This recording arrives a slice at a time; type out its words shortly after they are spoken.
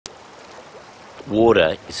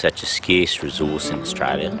Water is such a scarce resource in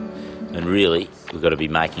Australia, and really we've got to be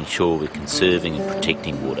making sure we're conserving and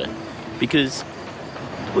protecting water, because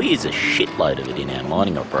we use a shitload of it in our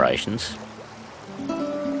mining operations.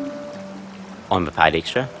 I'm a paid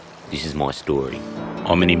extra. This is my story.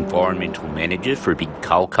 I'm an environmental manager for a big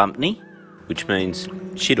coal company, which means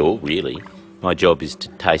shit all, really. My job is to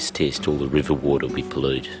taste test all the river water we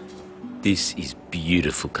pollute. This is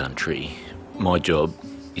beautiful country. My job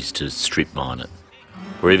is to strip mine it.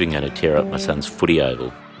 We're even going to tear up my son's footy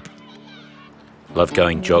oval. Love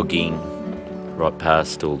going jogging, right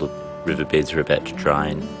past all the riverbeds we're about to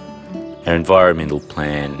drain. Our environmental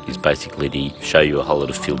plan is basically to show you a whole lot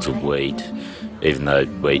of fields of wheat, even though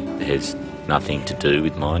wheat has nothing to do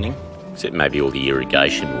with mining, except maybe all the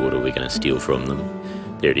irrigation water we're going to steal from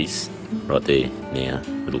them. There it is, right there now,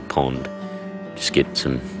 little pond. Just get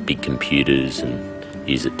some big computers and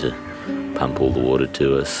use it to pump all the water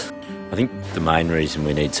to us. I think the main reason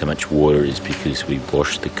we need so much water is because we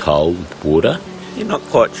wash the coal with water. You're not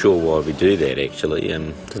quite sure why we do that, actually.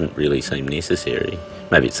 Doesn't really seem necessary.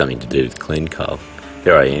 Maybe it's something to do with clean coal.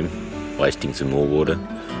 There I am, wasting some more water,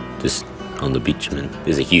 just on the bitumen.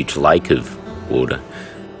 There's a huge lake of water.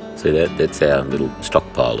 See that? That's our little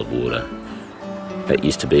stockpile of water. That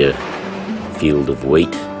used to be a field of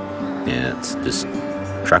wheat. Now it's just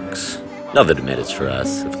trucks. Not that it matters for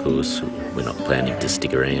us, of course. We're not planning to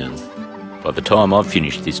stick around. By the time I've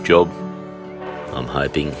finished this job, I'm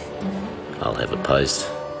hoping I'll have a post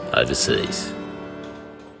overseas.